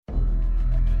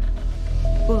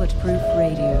Bulletproof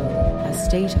Radio, a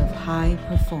state of high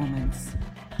performance.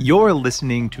 You're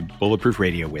listening to Bulletproof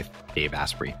Radio with Dave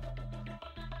Asprey.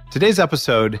 Today's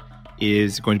episode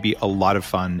is going to be a lot of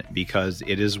fun because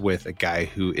it is with a guy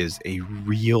who is a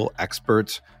real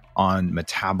expert on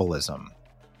metabolism.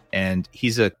 And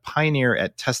he's a pioneer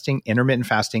at testing intermittent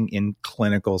fasting in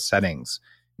clinical settings.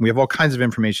 We have all kinds of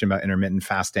information about intermittent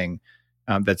fasting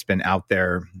that's been out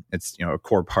there. It's, a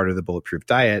core part of the Bulletproof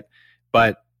diet,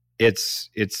 but it's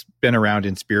been around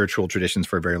in spiritual traditions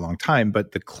for a very long time,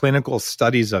 but the clinical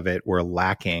studies of it were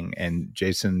lacking. And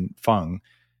Jason Fung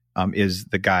is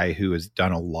the guy who has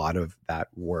done a lot of that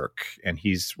work. And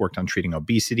he's worked on treating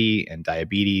obesity and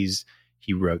diabetes.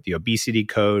 He wrote the obesity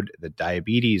code, the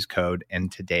diabetes code,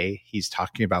 and today he's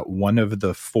talking about one of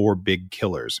the 4 big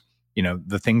killers.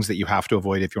 The things that you have to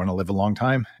avoid if you want to live a long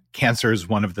time. Cancer is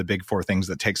one of the big 4 things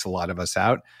that takes a lot of us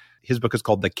out. His book is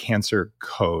called The Cancer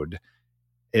Code.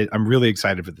 I'm really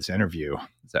excited for this interview.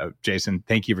 So, Jason,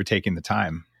 thank you for taking the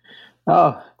time.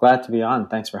 Oh, glad to be on.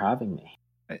 Thanks for having me.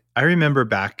 I remember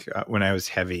back when I was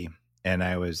heavy and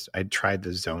I'd tried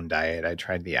the Zone diet. I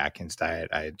tried the Atkins diet.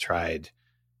 I had tried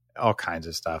all kinds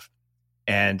of stuff.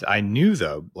 And I knew,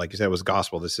 though, like you said, it was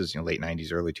gospel. This is late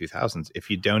 90s, early 2000s. If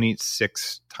you don't eat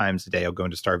 6 times a day, you'll go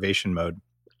into starvation mode.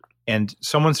 And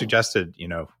someone suggested,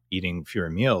 eating fewer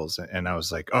meals. And I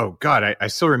was like, oh, God, I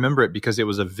still remember it because it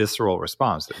was a visceral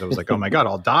response. That was like, oh, my God,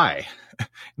 I'll die.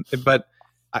 But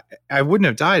I wouldn't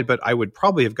have died, but I would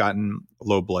probably have gotten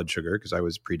low blood sugar because I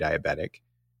was pre-diabetic.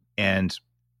 And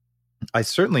I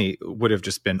certainly would have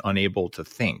just been unable to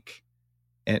think.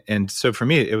 And so for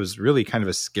me, it was really kind of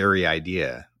a scary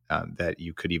idea that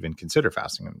you could even consider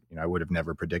fasting. I would have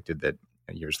never predicted that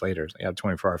years later. I had a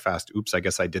 24-hour fast. Oops, I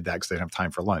guess I did that because I didn't have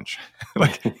time for lunch.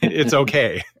 It's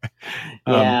okay.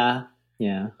 Yeah.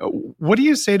 What do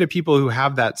you say to people who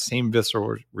have that same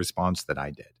visceral response that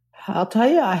I did? I'll tell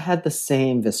you, I had the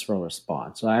same visceral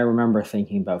response. So I remember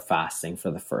thinking about fasting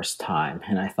for the first time,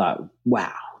 and I thought,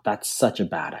 wow, that's such a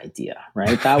bad idea,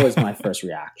 right? That was my first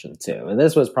reaction too.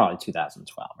 This was probably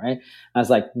 2012, right? I was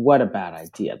like, what a bad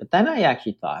idea. But then I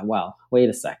actually thought, well, wait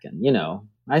a second,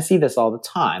 I see this all the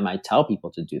time. I tell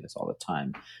people to do this all the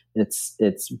time.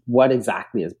 It's what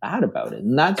exactly is bad about it?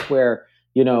 And that's where,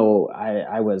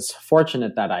 I was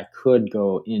fortunate that I could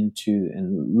go into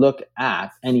and look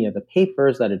at any of the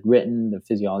papers that had written the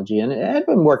physiology. And it had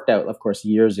been worked out, of course,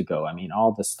 years ago. I mean,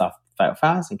 all this stuff about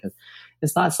fasting, because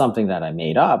it's not something that I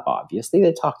made up, obviously.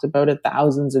 They talked about it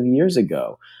thousands of years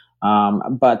ago.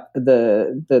 But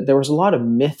there was a lot of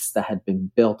myths that had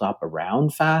been built up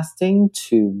around fasting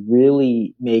to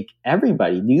really make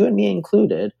everybody, you and me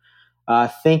included,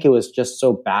 think it was just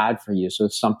so bad for you. So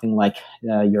it's something like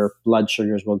your blood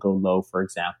sugars will go low, for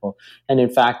example. And in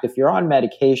fact, if you're on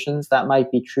medications, that might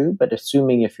be true. But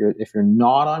assuming if you're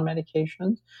not on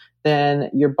medications, then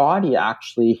your body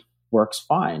actually works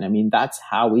fine. I mean, that's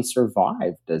how we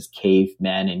survived as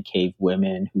cavemen and cave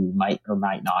women who might or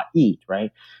might not eat,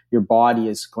 right? Your body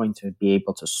is going to be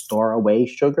able to store away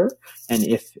sugar. And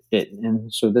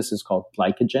so this is called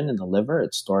glycogen in the liver.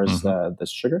 It stores the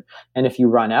sugar. And if you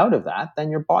run out of that,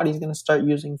 then your body's going to start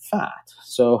using fat.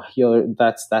 So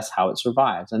that's how it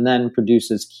survives, and then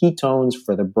produces ketones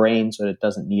for the brain so that it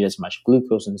doesn't need as much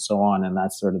glucose and so on. And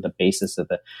that's sort of the basis of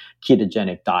the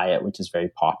ketogenic diet, which is very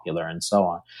popular and so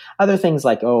on. Other things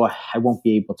like, I won't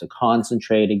be able to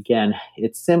concentrate. Again,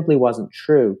 it simply wasn't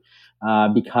true.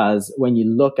 Because when you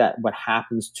look at what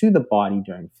happens to the body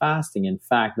during fasting, in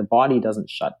fact, the body doesn't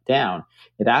shut down.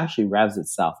 It actually revs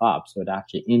itself up. So it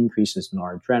actually increases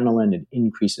noradrenaline. It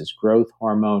increases growth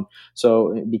hormone.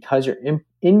 So because you're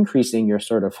increasing your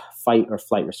sort of fight or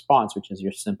flight response, which is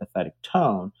your sympathetic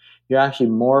tone, you're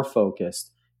actually more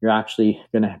focused. You're actually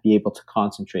going to be able to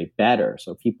concentrate better.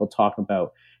 So people talk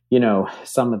about,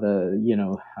 some of the,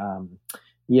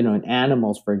 in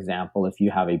animals, for example, if you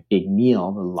have a big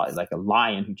meal, like a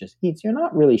lion who just eats, you're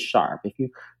not really sharp. If you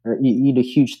eat a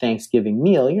huge Thanksgiving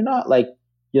meal, you're not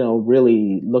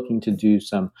really looking to do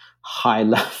some high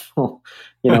level,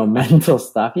 mental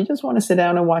stuff. You just want to sit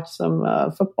down and watch some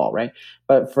football, right?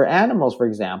 But for animals, for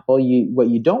example, what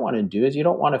you don't want to do is you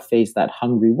don't want to face that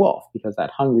hungry wolf, because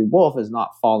that hungry wolf is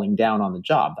not falling down on the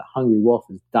job. The hungry wolf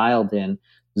is dialed in,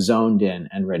 zoned in,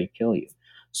 and ready to kill you.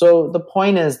 So the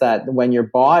point is that when your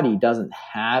body doesn't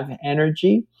have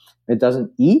energy, it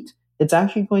doesn't eat, it's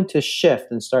actually going to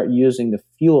shift and start using the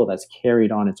fuel that's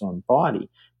carried on its own body,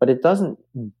 but it doesn't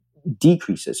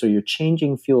decrease it. So you're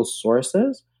changing fuel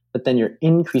sources, but then you're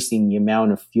increasing the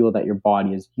amount of fuel that your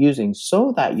body is using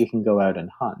so that you can go out and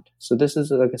hunt. So this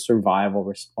is like a survival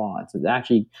response. It's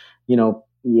actually,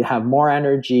 you have more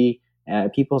energy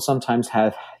people sometimes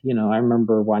have, I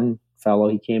remember one fellow,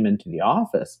 he came into the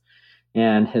office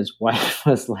and his wife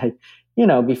was like,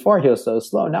 before he was so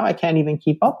slow, now I can't even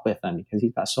keep up with him because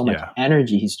he's got so much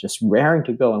energy. He's just raring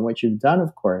to go. And what you've done,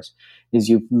 of course, is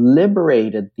you've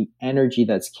liberated the energy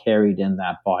that's carried in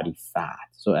that body fat.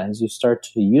 So as you start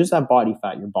to use that body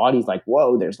fat, your body's like,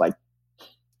 whoa, there's like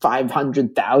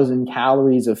 500,000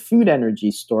 calories of food energy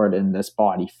stored in this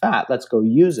body fat. Let's go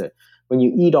use it. When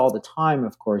you eat all the time,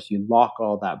 of course, you lock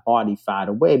all that body fat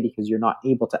away because you're not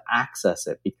able to access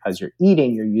it because you're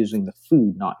eating, you're using the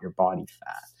food, not your body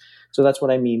fat. So that's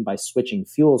what I mean by switching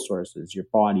fuel sources. Your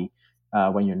body,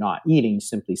 when you're not eating,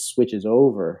 simply switches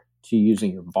over to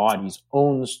using your body's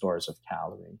own stores of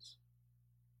calories.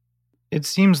 It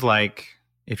seems like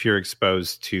if you're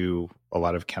exposed to a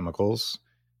lot of chemicals,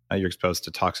 you're exposed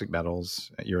to toxic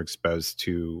metals, you're exposed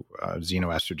to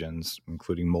xenoestrogens,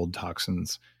 including mold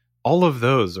toxins. All of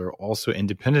those are also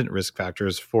independent risk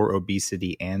factors for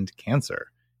obesity and cancer.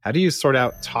 How do you sort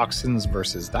out toxins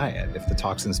versus diet if the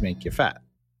toxins make you fat?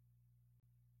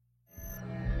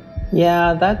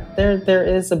 Yeah, that there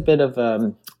is a bit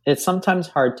of it's sometimes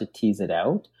hard to tease it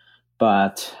out,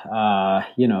 but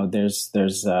there's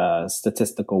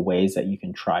statistical ways that you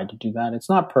can try to do that. It's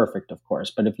not perfect, of course,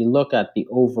 but if you look at the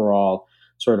overall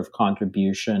sort of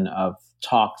contribution of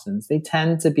toxins, they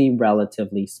tend to be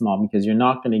relatively small because you're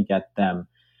not going to get them.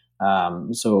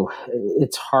 So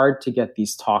it's hard to get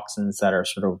these toxins that are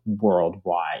sort of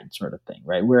worldwide sort of thing,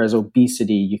 right? Whereas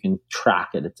obesity, you can track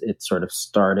it. It sort of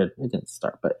started, it didn't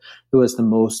start, but it was the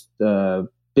most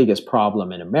biggest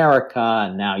problem in America.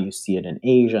 And now you see it in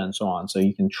Asia and so on. So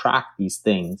you can track these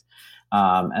things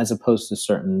as opposed to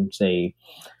certain, say,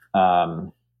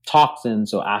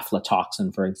 toxins. So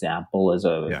aflatoxin, for example,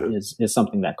 is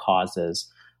something that causes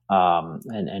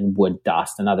and wood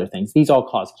dust and other things. These all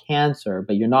cause cancer,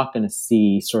 but you're not going to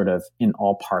see sort of in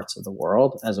all parts of the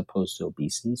world as opposed to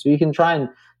obesity. So you can try and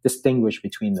distinguish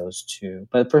between those two.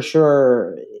 But for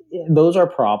sure, those are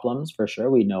problems, for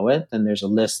sure. We know it. And there's a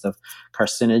list of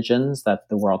carcinogens that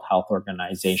the World Health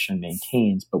Organization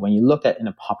maintains. But when you look at in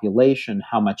a population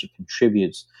how much it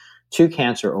contributes to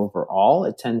cancer overall,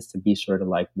 it tends to be sort of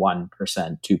like 1%,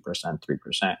 2%,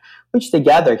 3%, which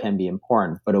together can be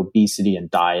important, but obesity and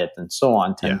diet and so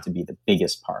on tend to be the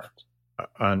biggest part.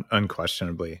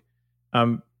 Unquestionably.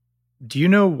 Do you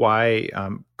know why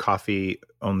coffee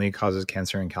only causes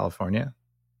cancer in California?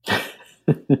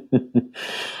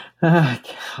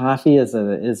 Coffee is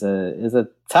a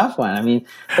tough one. I mean,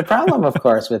 the problem, of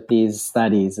course, with these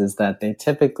studies is that they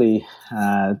typically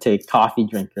take coffee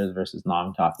drinkers versus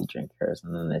non-coffee drinkers,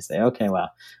 and then they say, okay,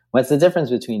 well, what's the difference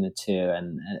between the two,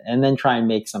 and then try and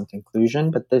make some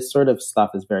conclusion. But this sort of stuff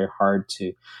is very hard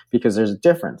to, because there's a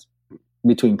difference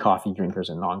between coffee drinkers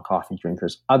and non-coffee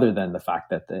drinkers, other than the fact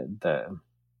that the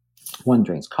one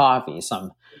drinks coffee.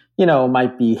 Some,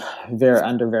 might be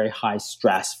under very high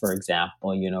stress, for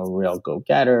example, real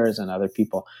go-getters, and other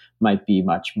people might be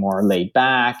much more laid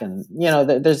back. And,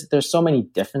 there's so many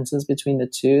differences between the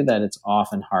two that it's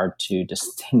often hard to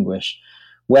distinguish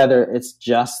whether it's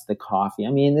just the coffee.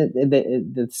 I mean,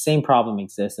 the same problem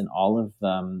exists in all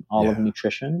of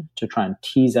nutrition. To try and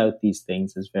tease out these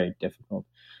things is very difficult.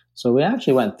 So we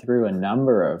actually went through a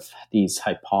number of these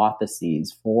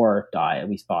hypotheses for diet.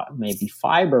 We thought maybe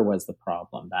fiber was the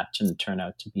problem. That didn't turn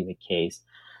out to be the case.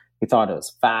 We thought it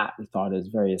was fat. We thought it was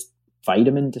various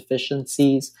vitamin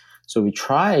deficiencies. So we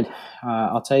tried,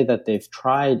 I'll tell you that they've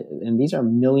tried, and these are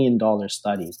 $1 million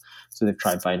studies. So they've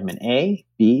tried vitamin A,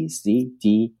 B, C,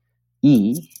 D,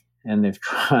 E, and they've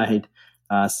tried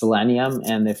selenium,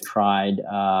 and they've tried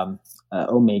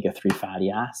omega-3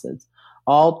 fatty acids.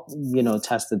 All,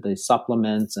 tested the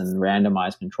supplements and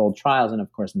randomized controlled trials. And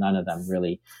of course, none of them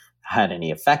really had any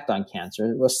effect on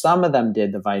cancer. Well, some of them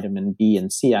did. The vitamin B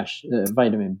and C,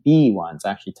 vitamin B ones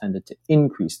actually tended to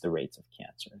increase the rates of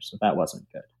cancer. So that wasn't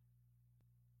good.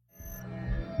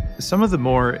 Some of the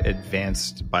more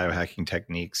advanced biohacking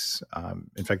techniques,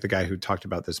 in fact, the guy who talked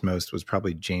about this most was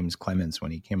probably James Clemens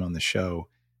when he came on the show.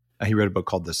 He wrote a book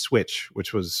called The Switch,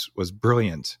 which was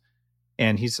brilliant.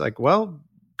 And he's like, well,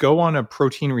 go on a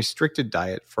protein restricted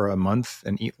diet for a month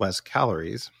and eat less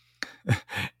calories.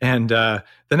 And the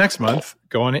next month,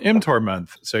 go on an mTOR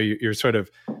month. So you're sort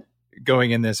of going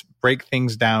in this, break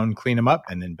things down, clean them up,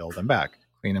 and then build them back.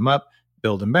 Clean them up,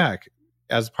 build them back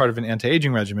as part of an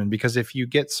anti-aging regimen. Because if you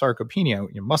get sarcopenia,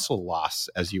 your muscle loss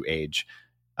as you age,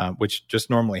 which just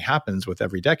normally happens with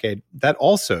every decade, that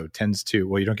also tends to,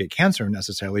 well, you don't get cancer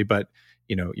necessarily, but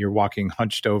you're walking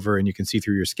hunched over and you can see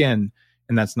through your skin.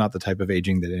 And that's not the type of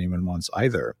aging that anyone wants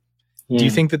either. Yeah. Do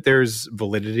you think that there's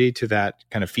validity to that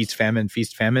kind of feast famine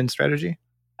strategy?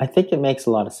 I think it makes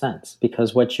a lot of sense,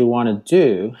 because what you want to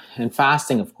do, and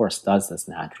fasting, of course, does this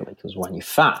naturally, because when you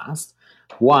fast,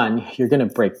 one, you're going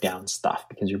to break down stuff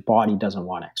because your body doesn't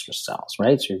want extra cells,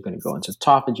 right? So you're going to go into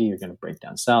autophagy, you're going to break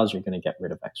down cells, you're going to get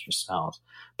rid of extra cells.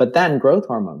 But then growth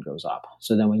hormone goes up.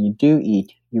 So then when you do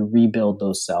eat, you rebuild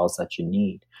those cells that you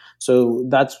need. So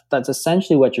that's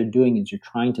essentially what you're doing, is you're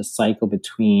trying to cycle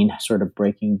between sort of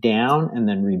breaking down and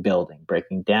then rebuilding,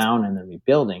 breaking down and then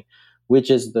rebuilding, which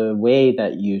is the way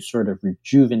that you sort of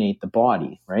rejuvenate the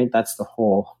body, right? That's the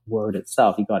whole word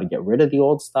itself. You got to get rid of the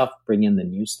old stuff, bring in the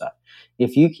new stuff.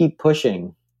 If you keep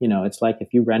pushing, it's like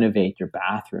if you renovate your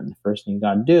bathroom, the first thing you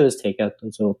got to do is take out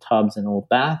those old tubs and old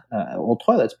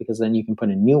toilets, because then you can put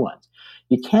in new ones.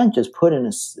 You can't just put in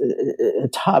a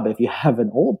tub if you have an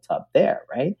old tub there,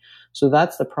 right? So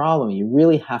that's the problem. You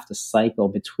really have to cycle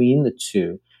between the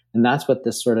two. And that's what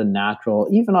this sort of natural,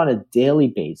 even on a daily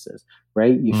basis,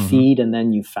 right? You feed and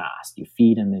then you fast. You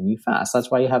feed and then you fast. That's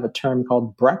why you have a term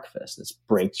called breakfast. This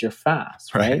breaks your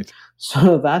fast, right?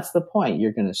 So that's the point.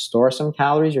 You're going to store some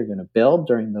calories. You're going to build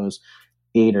during those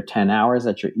 8 or 10 hours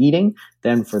that you're eating.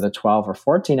 Then for the 12 or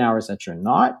 14 hours that you're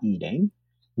not eating,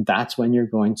 that's when you're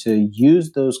going to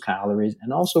use those calories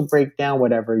and also break down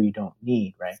whatever you don't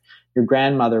need, right? Your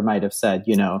grandmother might have said,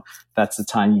 that's the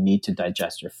time you need to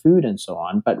digest your food and so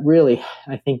on. But really,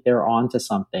 I think they're onto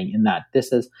something in that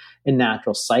this is a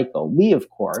natural cycle. We, of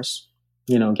course,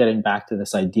 getting back to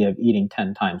this idea of eating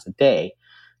 10 times a day,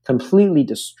 completely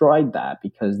destroyed that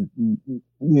because,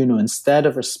 instead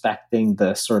of respecting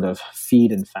the sort of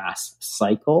feed and fast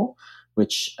cycle,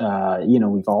 which,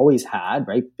 we've always had,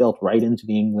 right, built right into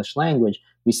the English language,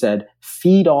 we said,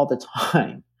 feed all the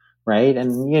time, right?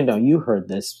 And, you heard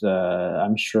this,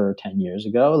 I'm sure 10 years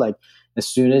ago, like as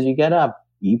soon as you get up,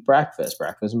 eat breakfast.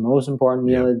 Breakfast is the most important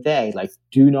meal of the day. Like,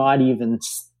 do not even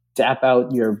step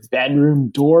out your bedroom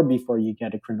door before you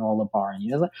get a granola bar. And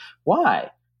you're like,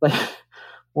 why? Like,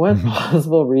 what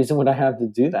possible reason would I have to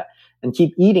do that? And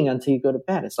keep eating until you go to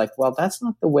bed. It's like, well, that's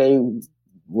not the way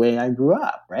I grew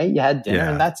up, right? You had dinner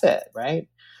and that's it, right?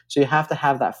 So you have to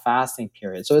have that fasting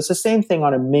period. So it's the same thing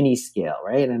on a mini scale,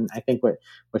 right? And I think what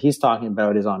he's talking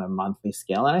about is on a monthly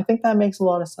scale. And I think that makes a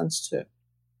lot of sense too.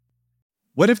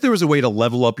 What if there was a way to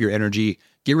level up your energy,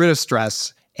 get rid of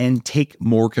stress, and take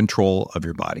more control of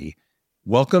your body?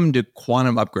 Welcome to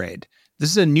Quantum Upgrade.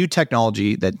 This is a new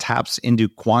technology that taps into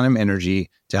quantum energy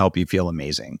to help you feel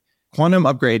amazing. Quantum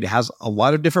Upgrade has a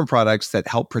lot of different products that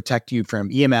help protect you from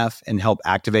EMF and help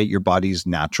activate your body's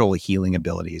natural healing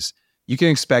abilities. You can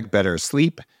expect better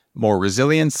sleep, more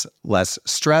resilience, less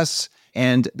stress,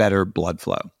 and better blood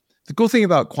flow. The cool thing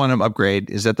about Quantum Upgrade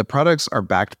is that the products are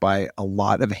backed by a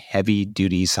lot of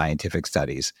heavy-duty scientific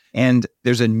studies, and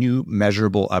there's a new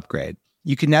measurable upgrade.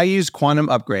 You can now use Quantum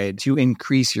Upgrade to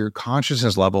increase your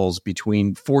consciousness levels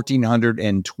between 1400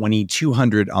 and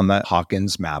 2200 on the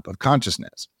Hawkins map of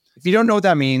consciousness. If you don't know what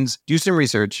that means, do some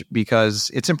research because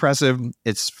it's impressive,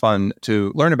 it's fun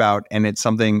to learn about, and it's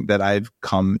something that I've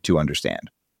come to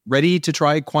understand. Ready to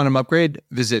try Quantum Upgrade?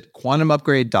 Visit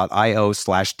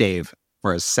quantumupgrade.io/Dave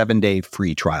for a 7-day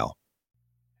free trial.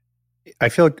 I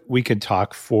feel like we could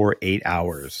talk for 8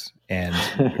 hours and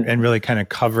really kind of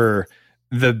cover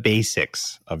the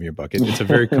basics of your book. It's a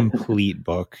very complete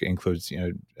book, includes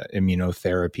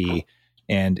immunotherapy.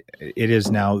 And it is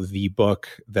now the book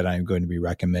that I'm going to be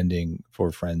recommending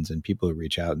for friends and people who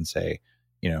reach out and say,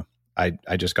 I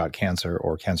just got cancer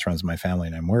or cancer runs in my family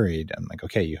and I'm worried. I'm like,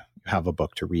 okay, you have a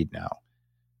book to read now.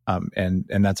 And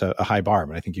that's a high bar,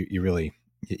 but I think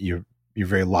you're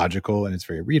very logical and it's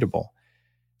very readable.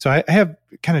 So I have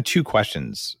kind of two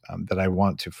questions that I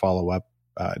want to follow up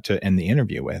to end the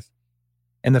interview with.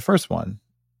 And the first one,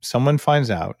 someone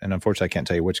finds out, and unfortunately I can't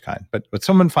tell you which kind, but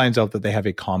someone finds out that they have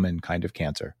a common kind of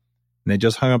cancer and they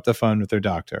just hung up the phone with their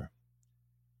doctor.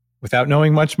 Without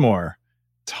knowing much more,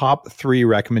 top 3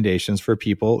 recommendations for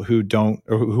people who don't,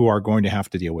 or who are going to have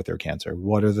to deal with their cancer.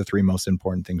 What are the 3 most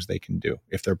important things they can do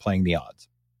if they're playing the odds?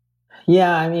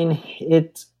 Yeah, I mean,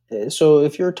 so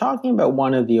if you're talking about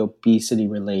one of the obesity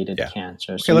related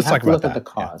cancers, so let's you have talk to look about at the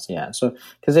cause. Yeah. So,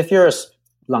 because if you're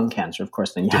lung cancer, of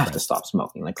course, then you have to stop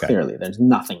smoking. Like clearly there's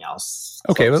nothing else.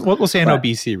 Okay. We'll say an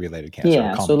obesity related cancer.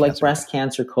 Yeah. So like breast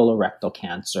cancer, colorectal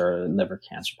cancer, liver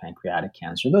cancer, pancreatic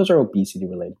cancer, those are obesity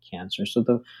related cancers. So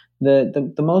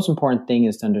the most important thing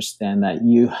is to understand that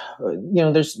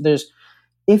there's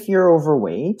if you're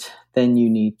overweight, then you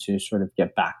need to sort of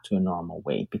get back to a normal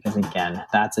weight because again,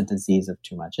 that's a disease of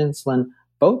too much insulin.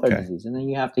 Both are diseases, and then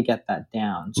you have to get that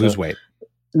down. So,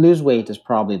 lose weight is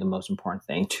probably the most important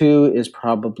thing. 2 is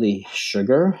probably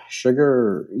sugar,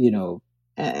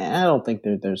 and I don't think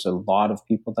there's a lot of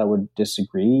people that would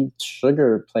disagree.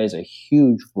 Sugar plays a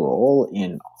huge role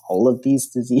in all of these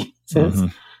diseases,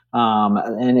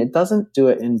 and it doesn't do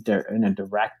it in a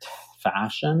direct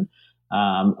fashion.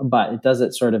 But it does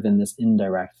it sort of in this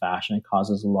indirect fashion. It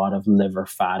causes a lot of liver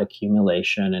fat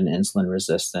accumulation and insulin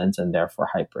resistance and therefore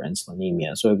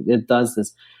hyperinsulinemia. So it does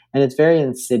this, and it's very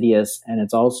insidious, and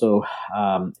it's also,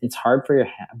 it's hard for your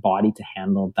body to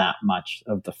handle that much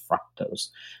of the fructose.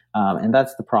 And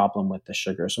that's the problem with the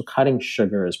sugar. So cutting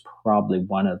sugar is probably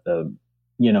one of the,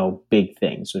 big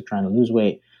things. So trying to lose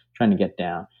weight, trying to get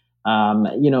down.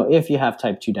 If you have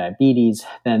type 2 diabetes,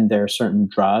 then there are certain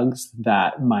drugs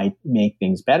that might make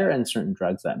things better and certain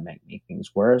drugs that might make things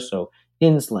worse. So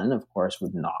insulin, of course,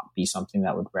 would not be something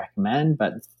that would recommend,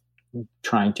 but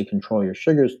trying to control your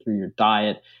sugars through your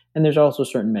diet. And there's also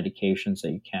certain medications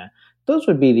that you can. Those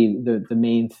would be the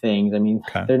main things. I mean,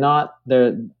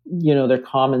 they're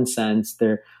common sense.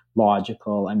 They're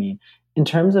logical. I mean, in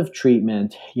terms of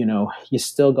treatment, you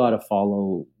still got to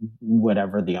follow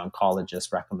whatever the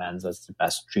oncologist recommends as the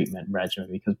best treatment regimen,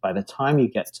 because by the time you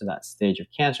get to that stage of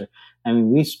cancer, I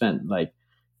mean, we've spent like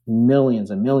millions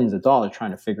and millions of dollars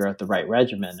trying to figure out the right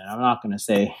regimen. And I'm not going to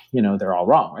say, they're all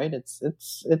wrong, right? It's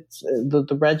the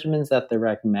regimens that they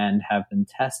recommend have been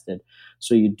tested.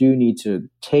 So you do need to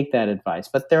take that advice,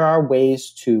 but there are ways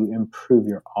to improve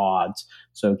your odds.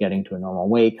 So getting to a normal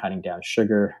weight, cutting down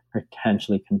sugar,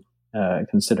 potentially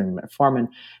considering metformin,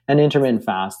 and intermittent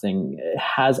fasting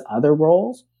has other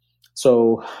roles.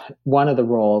 So one of the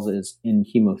roles is in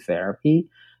chemotherapy.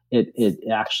 It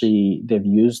actually, they've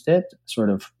used it sort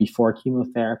of before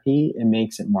chemotherapy. It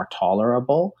makes it more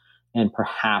tolerable and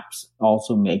perhaps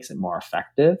also makes it more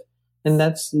effective. And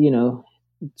that's,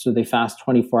 so they fast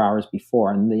 24 hours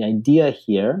before. And the idea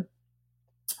here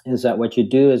is that what you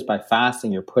do is by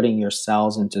fasting, you're putting your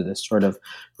cells into this sort of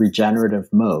regenerative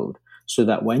mode, so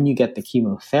that when you get the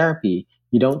chemotherapy,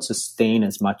 you don't sustain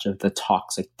as much of the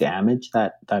toxic damage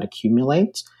that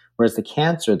accumulates. Whereas the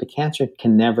cancer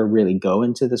can never really go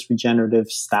into this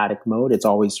regenerative static mode. It's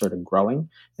always sort of growing,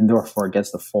 and therefore it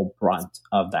gets the full brunt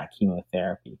of that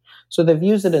chemotherapy. So they've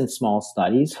used it in small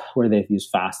studies where they've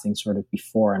used fasting sort of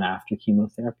before and after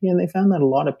chemotherapy, and they found that a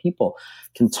lot of people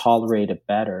can tolerate it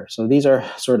better. So these are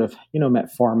sort of,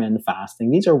 metformin,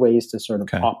 fasting. These are ways to sort of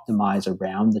optimize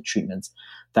around the treatments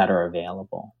that are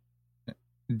available.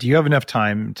 Do you have enough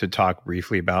time to talk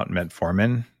briefly about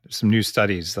metformin? There's some new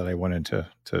studies that I wanted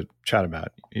to chat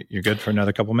about. You're good for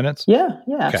another couple minutes? Yeah,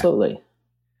 absolutely.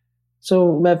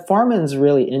 So metformin is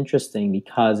really interesting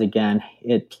because, again,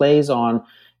 it plays on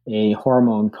a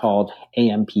hormone called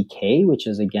AMPK, which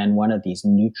is, again, one of these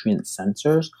nutrient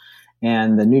sensors.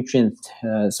 And the nutrient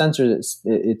sensor,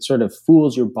 it sort of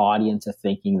fools your body into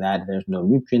thinking that there's no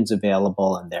nutrients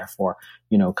available and therefore,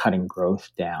 cutting growth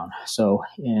down. So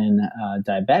in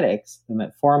diabetics, the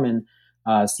metformin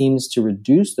seems to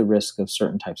reduce the risk of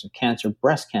certain types of cancer,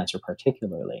 breast cancer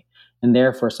particularly. And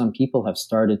therefore, some people have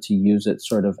started to use it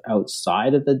sort of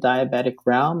outside of the diabetic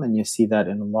realm. And you see that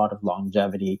in a lot of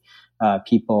longevity.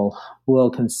 People will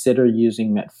consider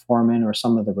using metformin or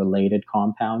some of the related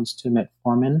compounds to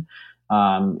metformin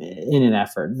in an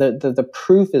effort. The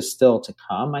proof is still to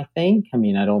come, I think. I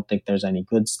mean, I don't think there's any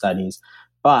good studies.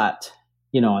 But,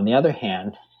 on the other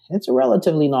hand, it's a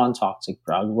relatively non-toxic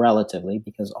drug,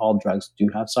 because all drugs do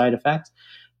have side effects.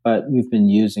 But we've been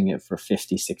using it for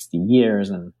 50, 60 years,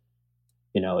 and,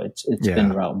 it's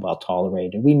been well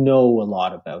tolerated. We know a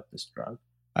lot about this drug.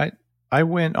 I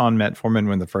went on metformin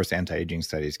when the first anti-aging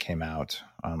studies came out,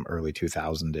 early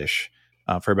 2000-ish,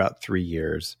 for about 3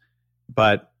 years.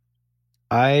 But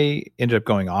I ended up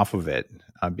going off of it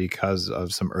because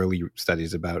of some early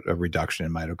studies about a reduction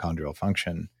in mitochondrial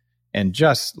function. And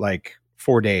just like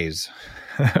 4 days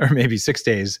or maybe 6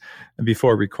 days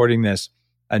before recording this,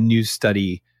 a new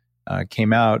study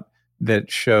came out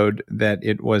that showed that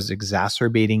it was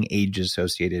exacerbating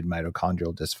age-associated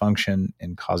mitochondrial dysfunction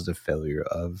and caused a failure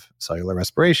of cellular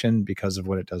respiration because of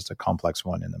what it does to complex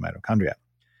 1 in the mitochondria.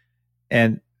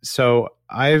 And so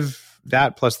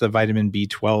that plus the vitamin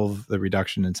B12, the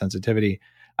reduction in sensitivity,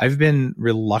 I've been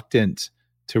reluctant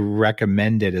to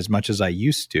recommend it as much as I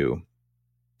used to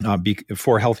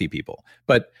for healthy people.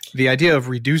 But the idea of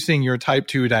reducing your type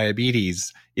 2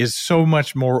 diabetes is so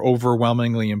much more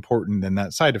overwhelmingly important than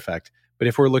that side effect. But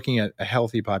if we're looking at a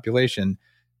healthy population,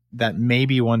 that may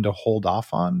be one to hold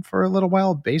off on for a little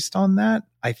while based on that,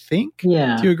 I think.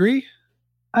 Yeah. Do you agree?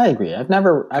 I agree. I've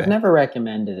never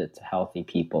recommended it to healthy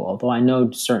people, although I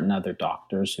know certain other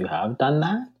doctors who have done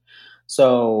that.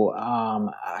 So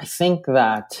I think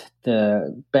that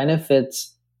the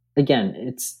benefits,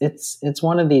 again, it's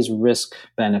one of these risk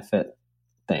benefit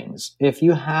things. If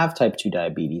you have type 2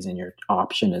 diabetes and your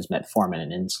option is metformin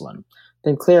and insulin,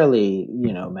 then clearly,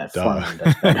 metformin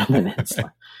does better than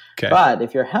insulin. Okay. But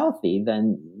if you're healthy,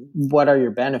 then what are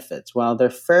your benefits? Well, they're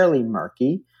fairly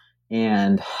murky.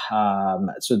 And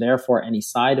so therefore, any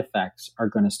side effects are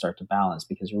going to start to balance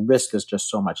because your risk is just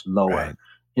so much lower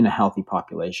in a healthy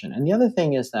population. And the other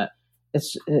thing is that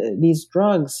these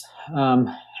drugs,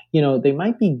 they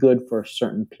might be good for a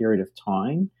certain period of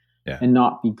time and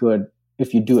not be good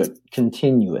if you do it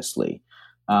continuously.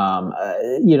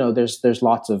 There's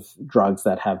lots of drugs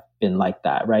that have been like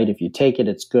that, right? If you take it,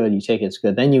 it's good. You take it, it's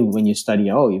good. Then when you study,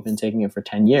 you've been taking it for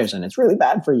 10 years and it's really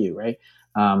bad for you, right?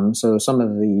 So some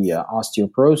of the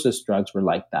osteoporosis drugs were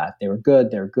like that. They were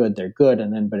good, they're good, they're good.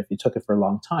 But if you took it for a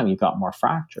long time, you got more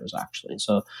fractures actually.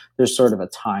 So there's sort of a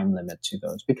time limit to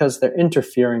those because they're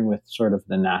interfering with sort of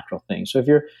the natural thing. So if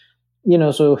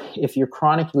you're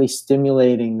chronically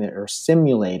stimulating or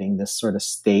simulating this sort of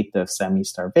state of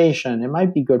semi-starvation, it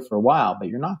might be good for a while, but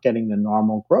you're not getting the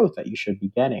normal growth that you should be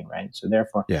getting, right? So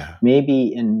therefore,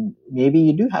 maybe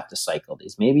you do have to cycle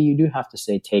these. Maybe you do have to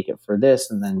say, take it for this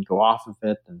and then go off of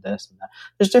it and this and that.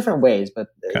 There's different ways, but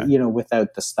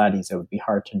without the studies, it would be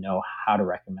hard to know how to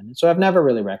recommend it. So I've never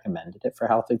really recommended it for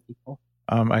healthy people.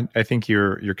 I think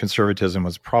your conservatism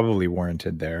was probably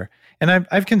warranted there. And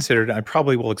I've considered, I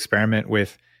probably will experiment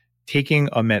with taking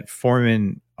a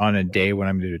metformin on a day when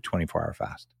I'm going to do a 24-hour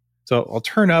fast. So I'll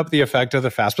turn up the effect of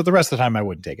the fast, but the rest of the time I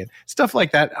wouldn't take it. Stuff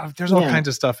like that. There's all kinds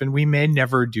of stuff. And we may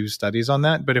never do studies on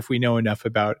that. But if we know enough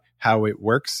about how it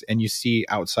works and you see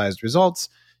outsized results,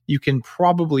 you can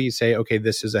probably say, okay,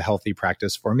 this is a healthy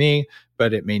practice for me,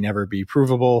 but it may never be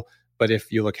provable. But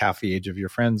if you look half the age of your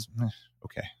friends,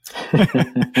 okay.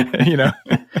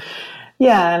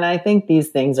 Yeah, and I think these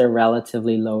things are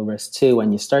relatively low risk too.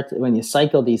 When you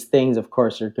cycle these things, of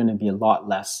course, you're going to be a lot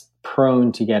less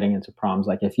prone to getting into problems.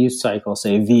 Like if you cycle,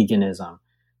 say, veganism,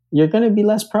 you're going to be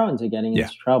less prone to getting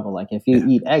into trouble. Like if you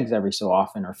eat eggs every so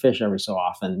often or fish every so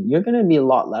often, you're going to be a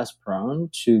lot less prone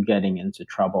to getting into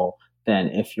trouble than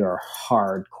if you're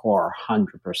hardcore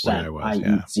 100%. I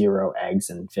eat 0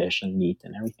 eggs and fish and meat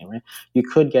and everything, right? You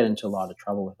could get into a lot of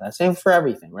trouble with that. Same for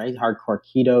everything, right? Hardcore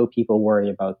keto, people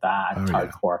worry about that.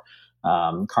 Hardcore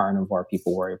carnivore,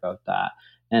 people worry about that.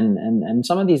 And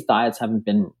some of these diets haven't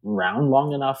been around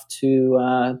long enough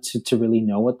to really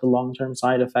know what the long-term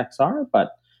side effects are. But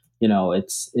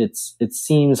it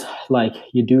seems like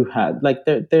you do have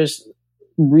there's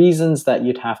reasons that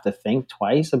you'd have to think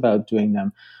twice about doing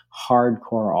them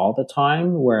hardcore all the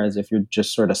time. Whereas if you're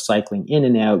just sort of cycling in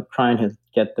and out, trying to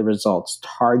get the results,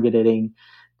 targeting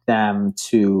them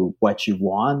to what you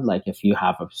want. Like if you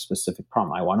have a specific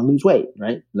problem, I want to lose weight,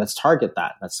 right? Let's target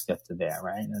that. Let's get to there,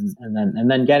 right? And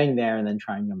then getting there and then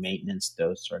trying to maintenance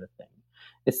those sort of things.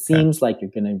 It seems like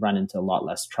you're going to run into a lot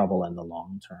less trouble in the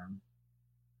long term.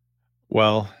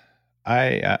 Well,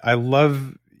 I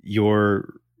love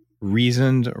your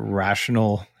reasoned,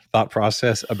 rational thought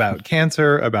process about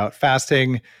cancer, about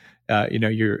fasting.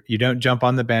 You don't jump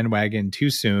on the bandwagon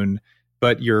too soon,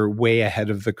 but you're way ahead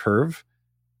of the curve,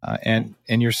 and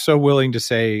you're so willing to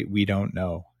say we don't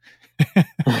know.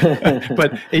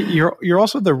 But you're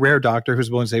also the rare doctor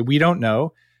who's willing to say we don't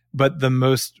know, but the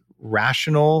most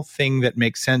rational thing that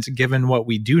makes sense given what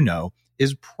we do know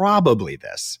is probably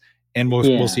this, and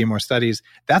we'll see more studies.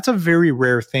 That's a very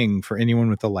rare thing for anyone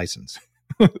with a license.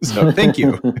 So thank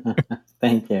you.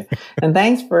 Thank you. And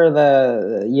thanks for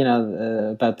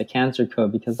about the cancer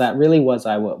code, because that really was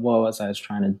I was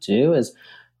trying to do is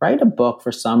write a book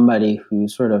for somebody who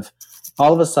sort of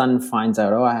all of a sudden finds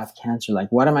out, I have cancer.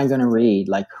 Like, what am I going to read?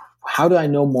 Like, how do I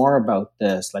know more about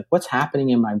this? Like, what's happening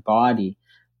in my body?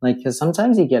 Like, because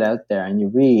sometimes you get out there and you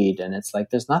read and it's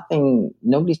like, there's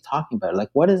nobody's talking about it.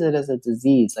 Like, what is it as a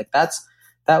disease? Like,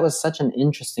 that was such an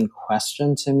interesting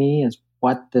question to me, is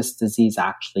what this disease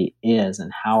actually is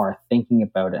and how our thinking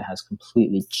about it has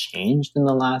completely changed in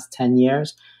the last 10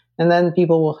 years. And then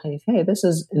people will say, hey, this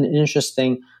is an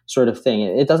interesting sort of thing.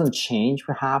 It doesn't change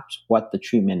perhaps what the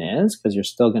treatment is, because you're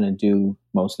still going to do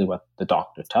mostly what the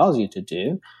doctor tells you to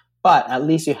do. But at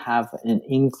least you have an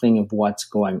inkling of what's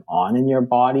going on in your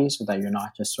body so that you're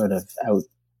not just sort of out,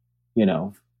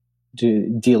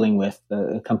 dealing with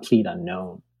the complete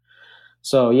unknown.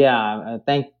 So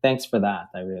thanks for that.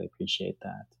 I really appreciate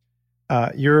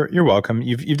that. You're welcome.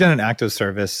 You've done an active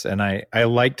service, and I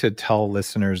like to tell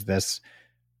listeners this: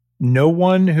 no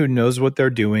one who knows what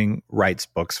they're doing writes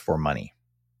books for money.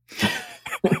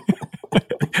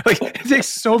 Like, takes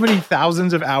so many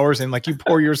thousands of hours and like you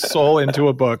pour your soul into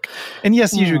a book. And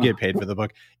yes, you do get paid for the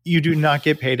book. You do not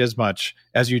get paid as much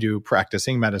as you do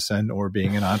practicing medicine or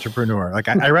being an entrepreneur. Like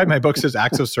I write my books as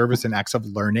acts of service and acts of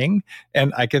learning.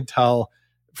 And I can tell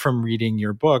from reading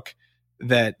your book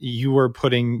that you were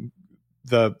putting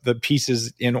the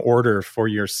pieces in order for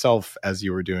yourself as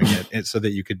you were doing it so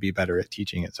that you could be better at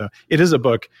teaching it. So it is a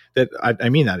book that I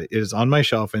mean that it is on my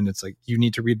shelf, and it's like, you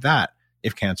need to read that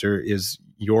if cancer is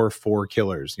your 4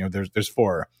 killers. You know, there's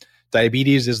 4.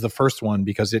 Diabetes is the first one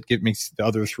because it makes the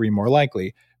other 3 more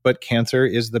likely, but cancer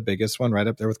is the biggest one, right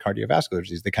up there with cardiovascular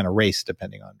disease. They kind of race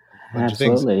depending on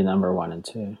absolutely number 1 and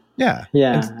 2. Yeah.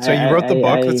 And so you wrote the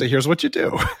book that said, here's what you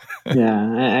do.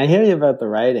 I hear you about the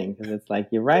writing, because it's like,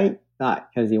 you write not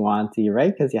because you want to, you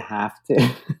write because you have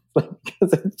to,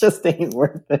 because it just ain't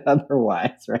worth it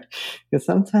otherwise, right? Because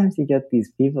sometimes you get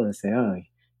these people that say, oh,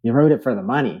 you wrote it for the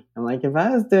money. I'm like, if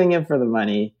I was doing it for the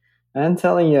money, I'm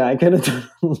telling you, I could have done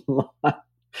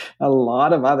a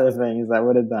lot of other things that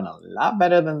would have done a lot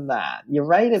better than that. You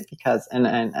write it because, and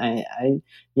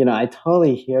I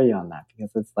totally hear you on that,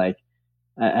 because it's like,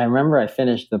 I remember I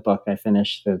finished the book, I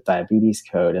finished the diabetes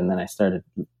code, and then I started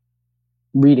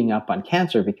reading up on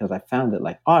cancer, because I found it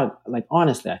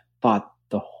honestly, I thought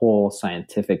the whole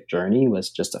scientific journey was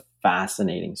just a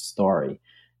fascinating story.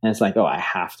 And it's like, oh, I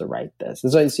have to write this.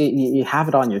 And so you have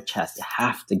it on your chest. You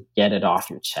have to get it off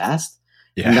your chest.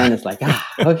 Yeah. And then it's like,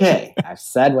 okay, I've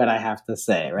said what I have to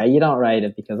say, right? You don't write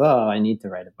it because, oh, I need to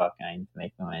write a book and I need to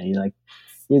make money.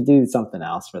 You do something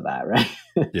else for that, right?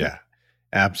 Yeah,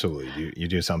 absolutely. You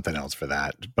do something else for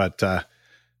that. But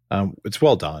it's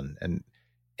well done.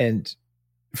 And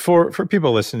for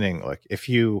people listening, look, if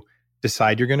you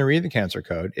decide you're going to read the cancer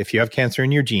code, if you have cancer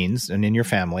in your genes and in your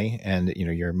family, and you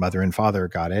know your mother and father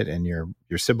got it and your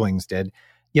siblings did,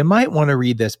 you might want to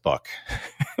read this book.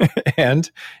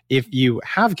 And if you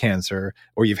have cancer,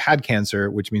 or you've had cancer,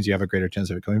 which means you have a greater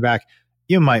chance of it coming back,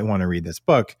 you might want to read this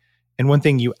book. And one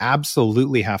thing you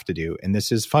absolutely have to do, and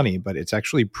this is funny, but it's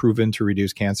actually proven to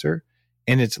reduce cancer,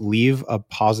 and it's leave a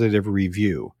positive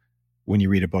review when you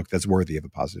read a book that's worthy of a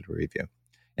positive review.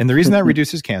 And the reason that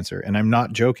reduces cancer, and I'm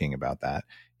not joking about that,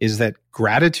 is that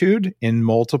gratitude in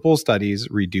multiple studies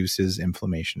reduces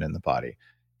inflammation in the body.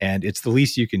 And it's the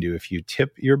least you can do. If you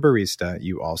tip your barista,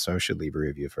 you also should leave a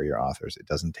review for your authors. It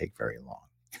doesn't take very long.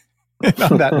 And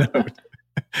on that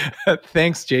note,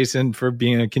 thanks, Jason, for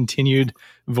being a continued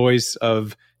voice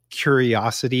of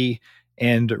curiosity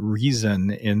and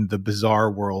reason in the bizarre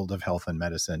world of health and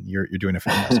medicine. You're doing a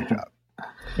fantastic job.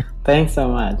 Thanks so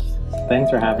much. Thanks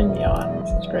for having me on. This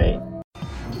is great.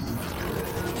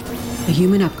 The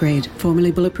Human Upgrade,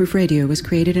 formerly Bulletproof Radio, was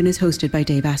created and is hosted by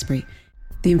Dave Asprey.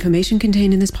 The information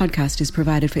contained in this podcast is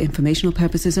provided for informational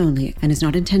purposes only and is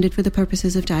not intended for the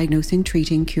purposes of diagnosing,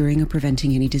 treating, curing, or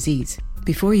preventing any disease.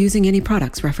 Before using any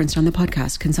products referenced on the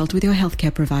podcast, consult with your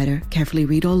healthcare provider, carefully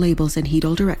read all labels, and heed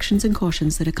all directions and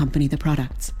cautions that accompany the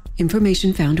products.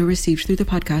 Information found or received through the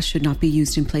podcast should not be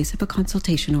used in place of a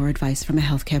consultation or advice from a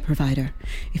healthcare provider.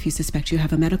 If you suspect you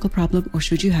have a medical problem or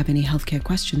should you have any healthcare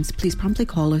questions, please promptly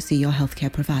call or see your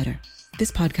healthcare provider.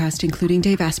 This podcast, including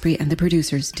Dave Asprey and the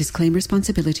producers, disclaim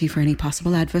responsibility for any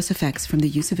possible adverse effects from the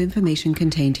use of information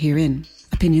contained herein.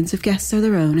 Opinions of guests are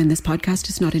their own, and this podcast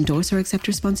does not endorse or accept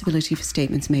responsibility for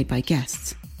statements made by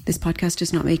guests. This podcast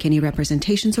does not make any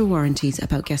representations or warranties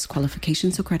about guest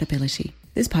qualifications or credibility.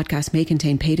 This podcast may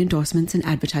contain paid endorsements and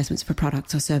advertisements for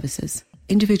products or services.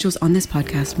 Individuals on this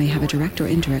podcast may have a direct or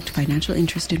indirect financial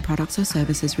interest in products or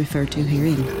services referred to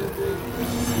herein.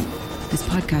 This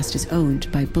podcast is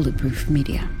owned by Bulletproof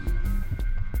Media.